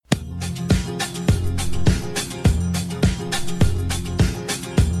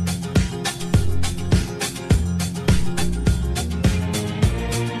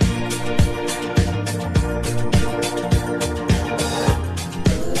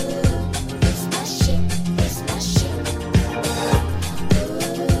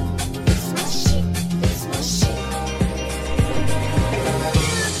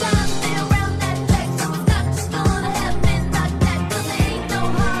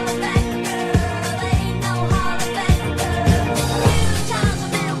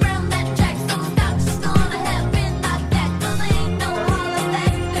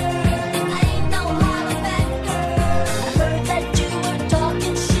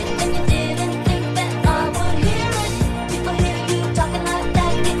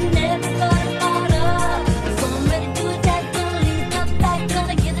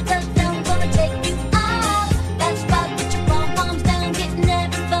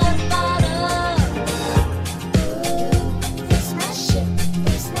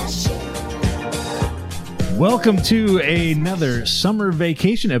Welcome to another summer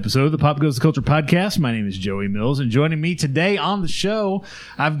vacation episode of the Pop Goes the Culture podcast. My name is Joey Mills, and joining me today on the show,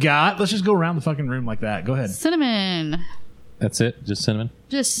 I've got, let's just go around the fucking room like that. Go ahead. Cinnamon. That's it? Just cinnamon?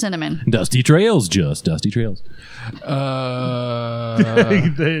 Just cinnamon. Dusty Trails. Just Dusty Trails. I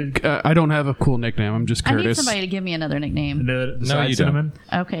don't have a cool nickname. I'm just I need Curtis. somebody to give me another nickname. Besides you cinnamon.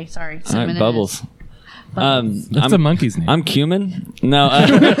 Okay, sorry. All Cinnamon right, it Bubbles. is. That's a monkey's name. I'm Cumin. No.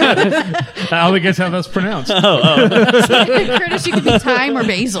 I only guess how that's pronounced. Curtis, you could be thyme or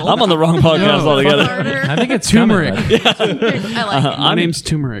basil. I'm on the wrong podcast altogether. Harder. I think it's Turmeric. I like it. My name's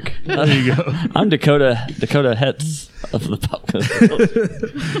Turmeric. There you go. I'm Dakota Hetz of the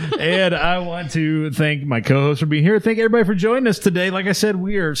podcast. And I want to thank my co-host for being here. Thank everybody for joining us today. Like I said,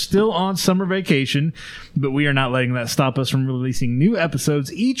 we are still on summer vacation, but we are not letting that stop us from releasing new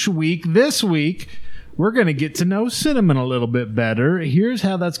episodes each week. This week, we're going to get to know Cinnamon a little bit better. Here's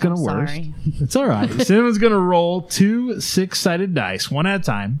how that's going to work. Sorry. It's all right. Cinnamon's going to roll 2 6-sided dice, one at a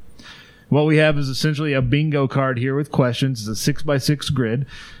time. What we have is essentially a bingo card here with questions. It's a 6x6 grid.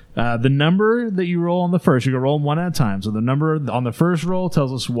 The number that you roll on the first, you're going to roll them one at a time. So the number on the first roll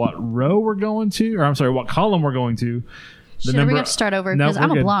tells us what row we're going to, or I'm sorry, what column we're going to. Shit, are we going to start over? Because I'm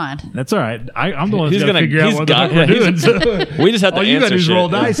a blonde. That's all right. I'm the one He's who's going to gonna- figure out he's what the got- fuck we're yeah, doing. So We just have to all you got to answer do is shit. roll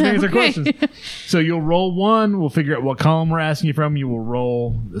dice and answer Okay. questions. So you'll roll one. We'll figure out what column we're asking you from. You will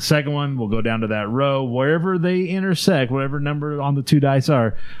roll the second one. We'll go down to that row. Wherever they intersect, whatever number on the 2 dice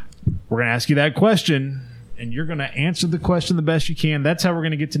are, we're going to ask you that question, and you're going to answer the question the best you can. That's how we're going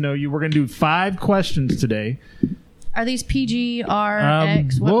to get to know you. We're going to do 5 questions today. Are these PG, R,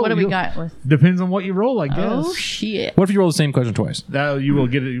 X? well, What do we you'll- got with? Depends on what you roll, I guess. Oh, shit. What if you roll the same question twice? You will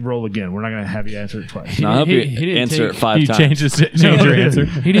get it. You roll again. We're not going to have you answer it twice. No, I hope you He didn't answer take- it 5 You times. change your answer.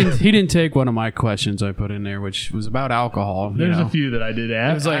 He didn't take one of my questions I put in there, which was about alcohol. There's you know. a few that I did It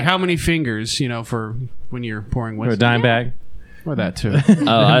ask. was like how many fingers, for when you're pouring Or a whiskey. dime bag. Or that too.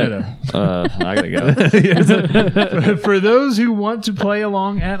 I gotta go. For those who want to play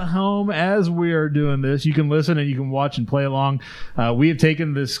along at home as we are doing this, you can listen and you can watch and play along. We have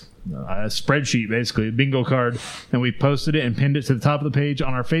taken this spreadsheet, basically a bingo card, and we posted it and pinned it to the top of the page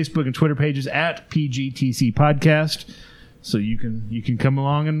on our Facebook and Twitter pages at PGTC Podcast. So you can come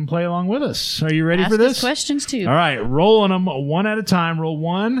along and play along with us. Are you ready Ask for us this? questions, too. All right, rolling them one at a time. Roll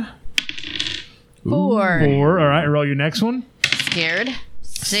 1, 4. 4. All right, roll your next one. Scared.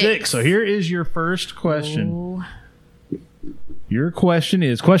 6. So here is your first question. Oh. Your question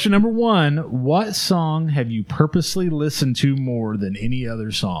is, question number 1, what song have you purposely listened to more than any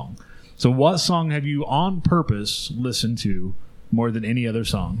other song? So what song have you on purpose listened to more than any other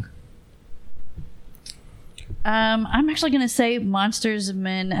song? I'm actually going to say Monsters of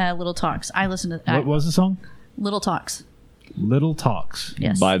Men, Little Talks. I listened to What was the song? Little Talks. Little Talks.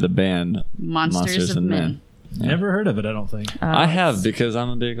 Yes. By the band Monsters of and Men. Never heard of it, I don't think. I have, because I'm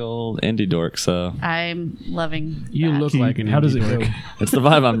a big old indie dork, so I'm loving You that. look like an How does it indie go? dork. it's the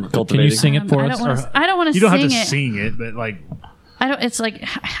vibe I'm Can cultivating. you sing it for I us? don't want to You don't have sing to it. sing it, but like, I don't. It's like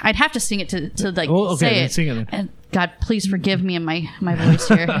I'd have to sing it to like well, okay, say then it. sing it then. And God, please forgive me and my voice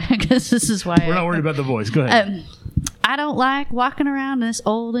here, because this is why We're not worried about the voice. Go ahead. I don't like walking around in this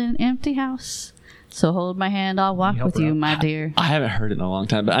old and empty house. So hold my hand, I'll walk help with her you, out? my dear. I haven't heard it in a long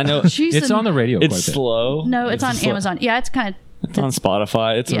time, but I know It's on the radio quite it's a bit. slow. No, it's on slow- Amazon. Yeah, it's kind It's on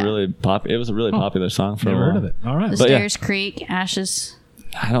Spotify. It's Yeah. a really it was a really popular song for Never a while. heard of it. All right. of the But yeah. Stairs Creek, Ashes.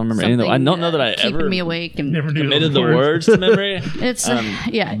 I don't remember any of them. I don't know that I keeping ever me awake and Never knew committed the words. words to memory. it's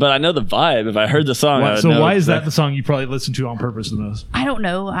yeah. But I know the vibe. If I heard the song, I would So know why is that exactly- the song you probably listen to on purpose the most? I don't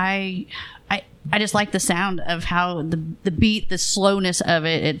know. I just like the sound of how the beat, the slowness of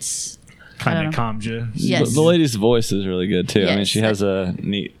it. It's I Kind don't of know. calmed you. Yes. The lady's voice is really good too. I mean, Yes. she has a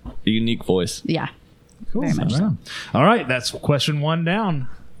unique voice. yeah. Cool. Very much Right on. All right, that's question 1 down.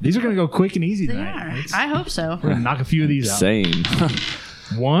 These are going to go quick and easy They tonight. are. It's- I hope so. We're going to knock a few of these out. Same.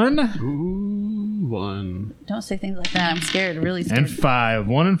 1 Ooh, 1. Don't say things like that. I'm scared. Really scared. and 5.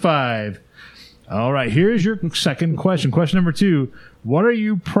 1 and 5. All right, here's your second question. Question number 2. What are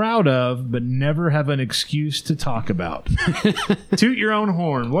you proud of but never have an excuse to talk about? Toot your own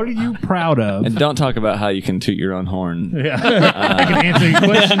horn. What are you proud of? And don't talk about how you can toot your own horn. Yeah. I can answer your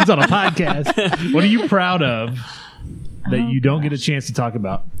questions on a podcast. What are you proud of that you don't get a chance to talk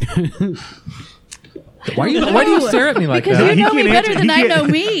about? Why do you stare at me like Because that? you know He me can't better answer- than he I can't- know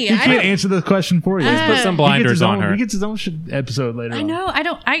me. He I can't don't- answer the question for you. Put some He blinders gets on his own, her. He gets his own episode later I on. know. I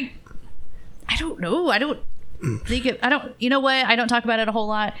don't know. I don't think it. I don't. You know what? I don't talk about it a whole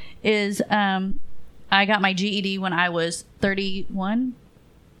lot. Is I got my GED when I was 31.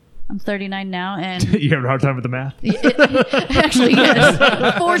 I'm 39 now, and You having a hard time with the math? actually,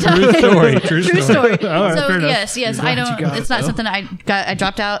 yes, 4 times. True True story. All right, So fair enough. yes, I don't. got It's it, not though. something I got. I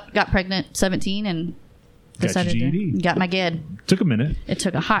dropped out, got pregnant, 17, and Got decided your to GED. got my GED. Took a minute. It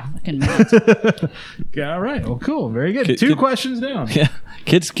took a hot fucking minute. Yeah, all right. Well, cool. Very good. Kid- 2 kid- questions down. Yeah,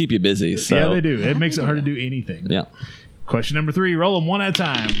 kids keep you busy. So Yeah, they do. It makes it hard to do anything. Yeah. Question number 3. Roll them one at a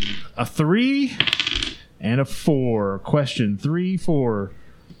time. A 3 and a 4. Question 3, 4.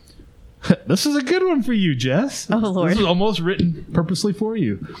 This is a good one for you, Jess. Oh, Lord. This is almost written purposely for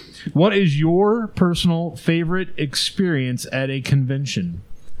you. What is your personal favorite experience at a convention?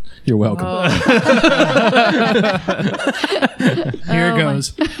 You're welcome. Here it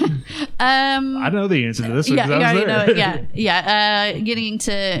goes. I know the answer to this one Yeah, 'cause you I was already there. know it. Yeah. Getting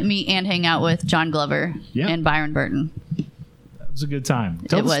to meet and hang out with John Glover Yeah. and Byron Burton. It was a good time.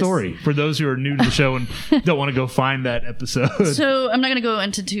 Tell It the was. story for those who are new to the show and don't want to go find that episode. So I'm not going to go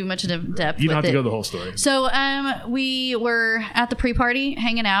into too much of depth. you don't have with to it. go the whole story. So we were at the pre-party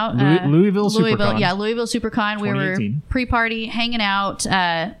hanging out. Louisville SuperCon. Yeah, Louisville SuperCon. We were 2018. pre-party hanging out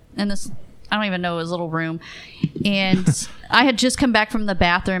in this. I don't even know his little room, and I had just come back from the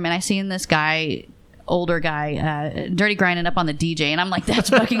bathroom and I seen this guy. Older guy, dirty grinding up on the DJ, and I'm like, that's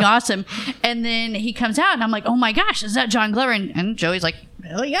fucking awesome. And then he comes out, and I'm like, oh my gosh, is that John Glover? And Joey's like,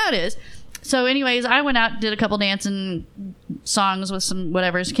 hell yeah, it is. So, anyways, I went out, did a couple dancing songs with some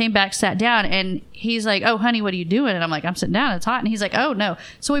whatevers, came back, sat down, and he's like, oh, honey, what are you doing? And I'm like, I'm sitting down, it's hot. And he's like, oh, no.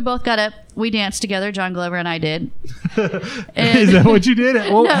 So we both got up, we danced together, John Glover and I did. And Is that what you did?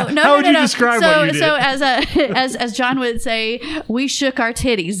 Well, no, how would you no. describe so, what you did? So as John would say, we shook our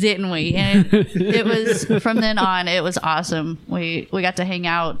titties, didn't we? And it was from then on, it was awesome. We got to hang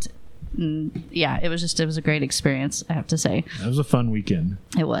out. And yeah, it was a great experience, I have to say. That was a fun weekend.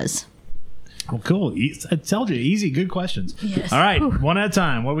 It was. Well, cool. I told you, easy, good questions. Yes. All right, one at a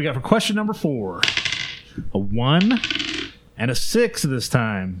time. What we got for question number 4? A 1 and a 6 this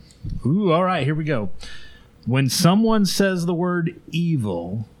time. Ooh, all right, here we go. When someone says the word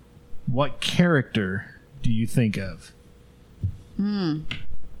evil, what character do you think of?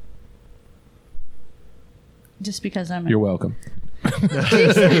 Just because You're welcome.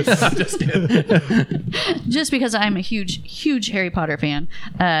 just because I'm a huge Harry Potter fan,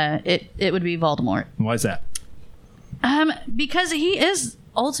 it would be Voldemort. Why is that? Because he is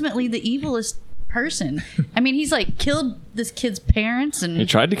ultimately the evilest person. I mean, he's like killed this kid's parents, He and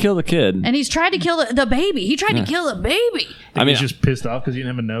tried to kill the kid. he's tried to kill the baby. He tried to kill the baby. I mean, He's just pissed off because he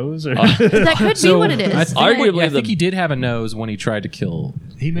didn't have a nose? Or That could be what it is. I think, Arguably I think the- he did have a nose when he tried to kill.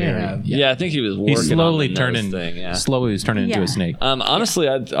 he may Harry. have. yeah, I think he was working He slowly on the turned nose in, thing. Yeah. slowly was turning into Yeah. a snake. Honestly,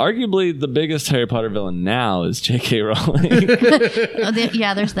 arguably the biggest Harry Potter villain now is J.K. Rowling,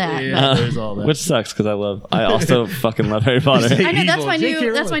 Yeah, there's that. Yeah, there's all that. which sucks because I also fucking love Harry Potter. I know that's Evil. my J.K.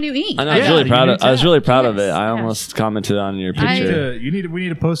 new that's my Rowling. new ink. I know, I was Yeah, really you proud need of. I was to- really proud of it. Yes, I yes. almost commented on your I- picture. We need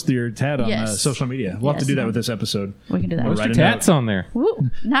to post your tat on Yes. social media. We'll have to Yes. do that with this episode. We can do that. We'll Post write your a tats note. on there. Woo,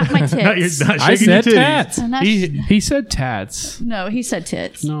 not my tits. Not, you're not I shaking said your titties. tats. I'm not He said tats. no, he said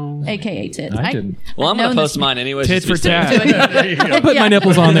tits. No. AKA tits. I didn't. Well, I'm I've gonna known post this- mine anyways. Tits just for be tat. There you go. I put my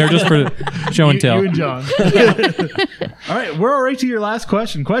nipples on there just for show and tell. You and John. All right, we're already to your last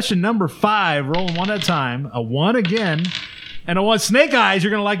question. Question number 5. Rolling one at a time. A 1 again, and a 1. Snake Eyes.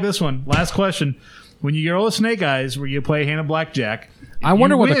 You're gonna like this one. Last question. When you roll a Snake Eyes, where you play a hand of blackjack. If I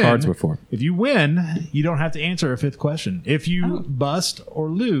wonder you what the win- cards were for. If you win, you don't have to answer a 5th question. If you bust or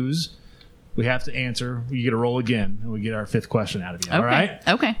lose, we have to answer. You get to roll again, and we get our 5th question out of you. All right.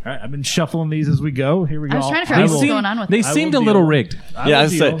 Okay. All right. I've been shuffling these as we go. Here we go. I was trying to figure out They what's seem- going on with They it. I seemed will a little deal. rigged. I Yeah, will I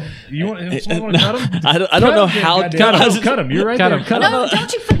was deal. saying- You want to cut them? I don't know how. Cut him. You're right Cut there. him. Cut him. No,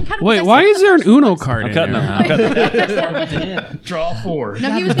 don't you fucking cut him. Wait, why is there an Uno card in Cutting there? them. I'm cutting them. Draw 4.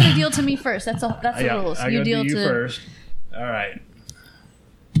 No, he was going to deal to me first. That's the rules. I You gotta deal do you to first. All right.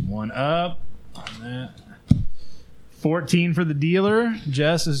 1 up on that. 14 for the dealer.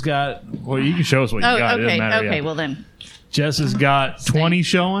 Jess has got. Well, you can show us what you Oh, got. It okay. doesn't matter. Okay, yeah. well then. Jess has got 20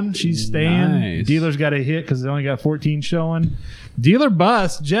 showing. She's staying. Nice. Dealer's got a hit because they only got 14 showing. Dealer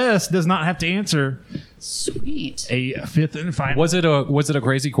bust. Jess does not have to answer Sweet. a 5th and final. Was it a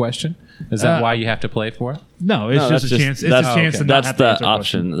crazy question? Is that Uh, why you have to play for it? No, it's No, just that's a chance. It's that's, a chance to not that's have to the answer a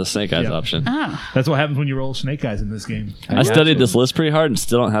option, question. the Snake Eyes Yeah. option. Oh. That's what happens when you roll Snake Eyes in this game. I studied this list pretty hard and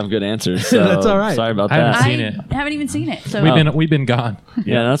still don't have good answers. So That's all right. Sorry about I haven't that. seen I it. haven't even seen it. So We've been gone.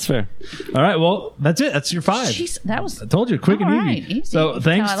 Yeah, that's fair. All right, well, that's it. That's your 5. Jeez, that was I told you, quick and All easy. right, easy. So That's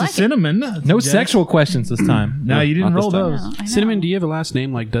thanks how I to like it. Cinnamon. No Jess- sexual questions this time. No, you didn't not roll this time. those. No, I know. Cinnamon, do you have a last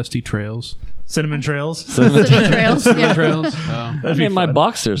name like Dusty Trails? Cinnamon trails. Cinnamon trails. Yeah. Trails. I mean, my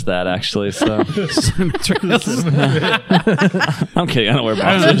boxer's that actually. So Cinnamon Trails. I'm kidding. I don't wear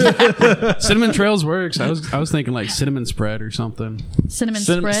boxers. Cinnamon Trails works. I was thinking like cinnamon spread or something. Cinnamon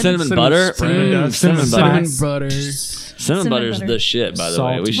spread. Cinnamon butter. spread. Cinnamon Cinnamon butter. butter. Cinnamon butter's butter. the shit. By the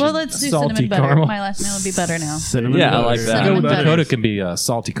Salt. way, we should. Well, let's do Salty cinnamon butter. caramel. My last name would be butter now. Cinnamon Yeah, I butter. like that. Cinnamon butter. Dakota can be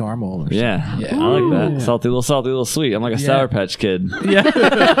salty caramel. Or something. Yeah, I like that. Salty, little sweet. I'm like a Sour Patch Kid.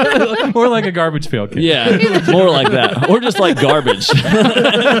 Yeah. Or like a garbage pail kid. Yeah, more like that, or just like garbage.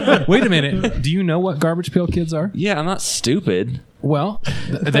 Wait a minute. Do you know what garbage pail kids are? Yeah, I'm not stupid. Well,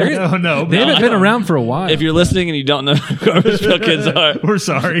 No, no. they haven't been around for a while. If you're listening and you don't know who garbage pail kids are, We're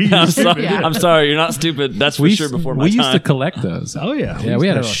sorry. I'm sorry. Yeah. I'm sorry. You're not stupid. That's for sure. Before my we time, used to collect those. Oh yeah. Yeah, we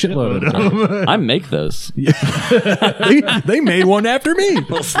had a shitload of them. I make those. they made one after me.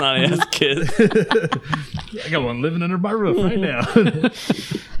 Little snotty ass kid. I got one living under my roof right now.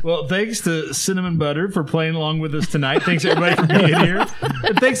 Well, thanks to Cinnamon Butter for playing along with us tonight. Thanks everybody for being here.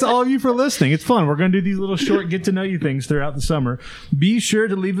 And thanks to all of you for listening. It's fun. We're going to do these little short get to know you things throughout the summer. Be sure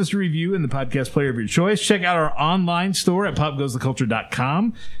to leave us a review in the podcast player of your choice. Check out our online store at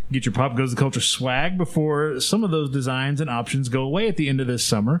popgoestheculture.com. Get your Pop Goes the Culture swag before some of those designs and options go away at the end of this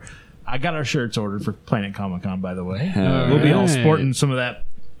summer. I got our shirts ordered for Planet Comic Con, by the way. We'll be all sporting some of that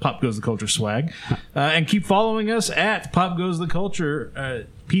Pop Goes the Culture swag. And keep following us at Pop Goes the Culture,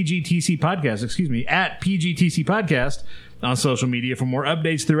 PGTC Podcast, at PGTC Podcast on social media for more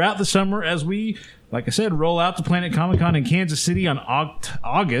updates throughout the summer as we, like I said, roll out to Planet Comic Con in Kansas City on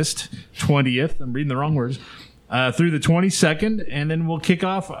August 20th. I'm reading the wrong words. Through the 22nd, and then we'll kick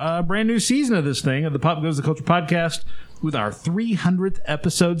off a brand new season of this thing, of the Pop Goes the Culture podcast, with our 300th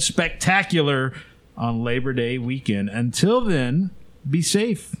episode spectacular on Labor Day weekend. Until then, be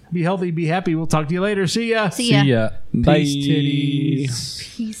safe, be healthy, be happy. We'll talk to you later. See ya. See ya. See ya. Bye. Peace,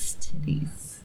 titties. Peace titties.